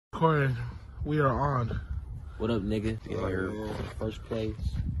recording. We are on. What up, nigga? You're first place.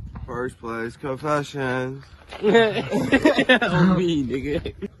 First place, confessions. On me,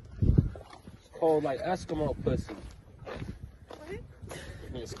 nigga. It's cold like Eskimo pussy. What?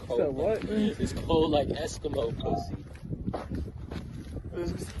 It's cold. So what? It's cold like Eskimo pussy.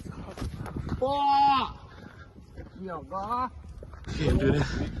 Can't do this.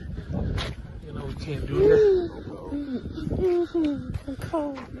 You know we can't do that.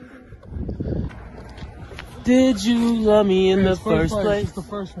 Did you love me in the first place? It's the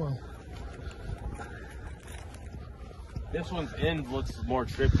first one. This one's end looks more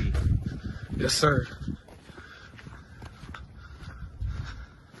trippy. Yes, sir.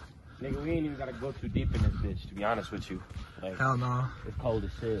 Nigga, we ain't even gotta go too deep in this bitch, to be honest with you. Like, Hell no. it's cold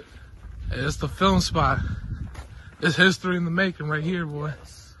as shit. It's the film spot. It's history in the making right here, boy.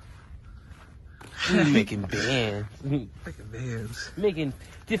 We making bands. Making bands. Making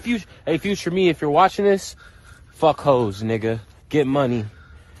the future. Hey, future me, if you're watching this, fuck hoes, nigga. Get money.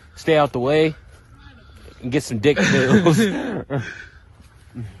 Stay out the way. And get some dick pills.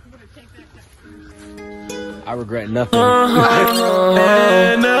 I regret nothing.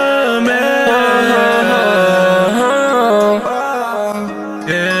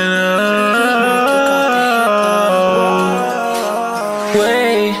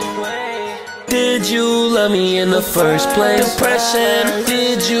 Did you love me in the first place? Depression.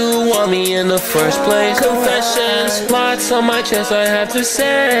 Did you want me in the first place? Confessions. Lots on my chest I have to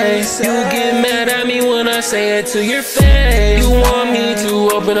say. You get mad at me when I say it to your face. You want me to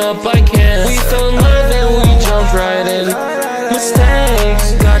open up, I can't. We fell in love and we jumped right in.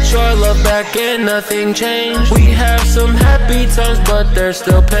 Mistakes. Got your love back and nothing changed. We have some happy times but there's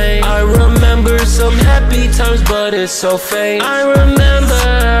still pain. I remember some happy times but it's so fake. I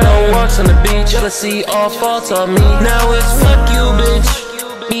remember no walks on the beach, jealousy all faults on me. Now it's fuck you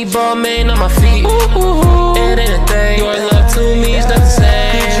bitch. Me ball main on my feet. It ain't a thing. Your love to me is not the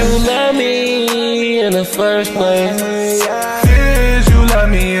same. Did you love me in the first place? Did you love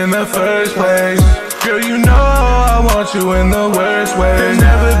me in the first place? Girl, you know I want you in the worst way. There's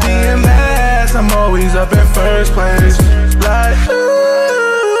never being last, I'm always up in first place. Like,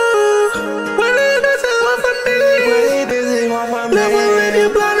 ooh, when it doesn't want for me. Love when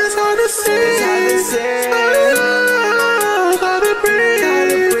you're blind, it's hard to see. Hard to breathe.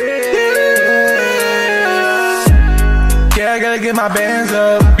 Yeah, I gotta get my bands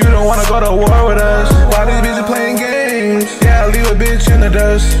up. You don't wanna go to war with us. Why these bitches playing games? Yeah, I leave a bitch in the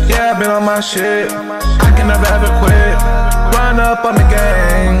dust. Yeah, I've been on my shit. I can never ever quit. Run up on the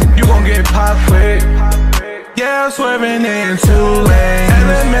gang, you gon' get popped quick. Yeah, I'm swerving in 2 lanes.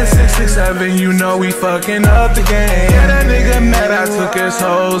 NMS 667, you know we fucking up the game. Yeah, that nigga mad, I took his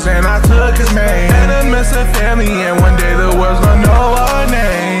hoes and I took his main. NMS a family and one day the world's gonna know our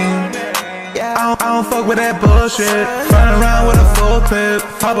name. I don't fuck with that bullshit. Run around with a full clip.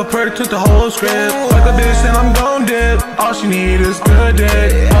 Pop a perk, took the whole script. Fuck a bitch and I'm gon' dip. All she need is good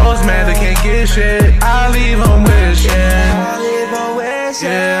dick. Hoes mad they can't get shit. I leave them wishing.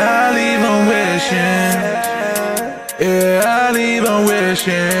 Yeah, I leave them wishing. Yeah, I leave them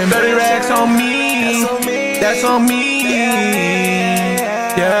wishing. 30 racks on me. That's on me.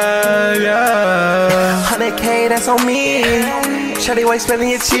 Yeah, yeah. 100K, that's on me. Shawty white spilling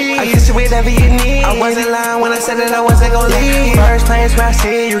your cheese. I get you whatever you need. I wasn't lying when I said that I wasn't gon' leave. First place where I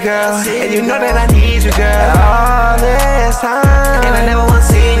see you, girl. And you know that I need you, girl. All this time, and I never wanna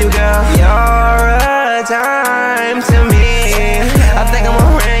see you, girl. You're a dime to me. I think I'm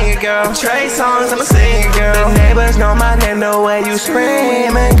gonna ring it, girl. Trey songs, I'ma sing it, girl. The neighbors know my name, the way you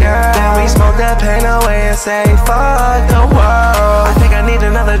screaming, girl. Then we smoke the pain away and say, fuck the world. I think I need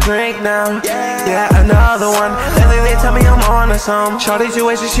another drink now. Yeah, another one. Lately they tell me I'm on to some. Shorty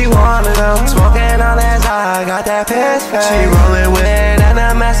situation, she wanted them. Smoking all that I got that piss face. She rolling with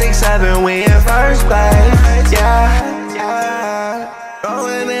NMS 67, we in first place. Yeah,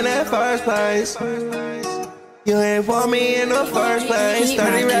 rolling in that first place. You ain't want me in the first place.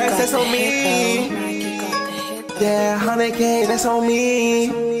 30 racks, that's on me. Yeah, 100K, that's on me.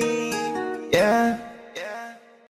 Yeah.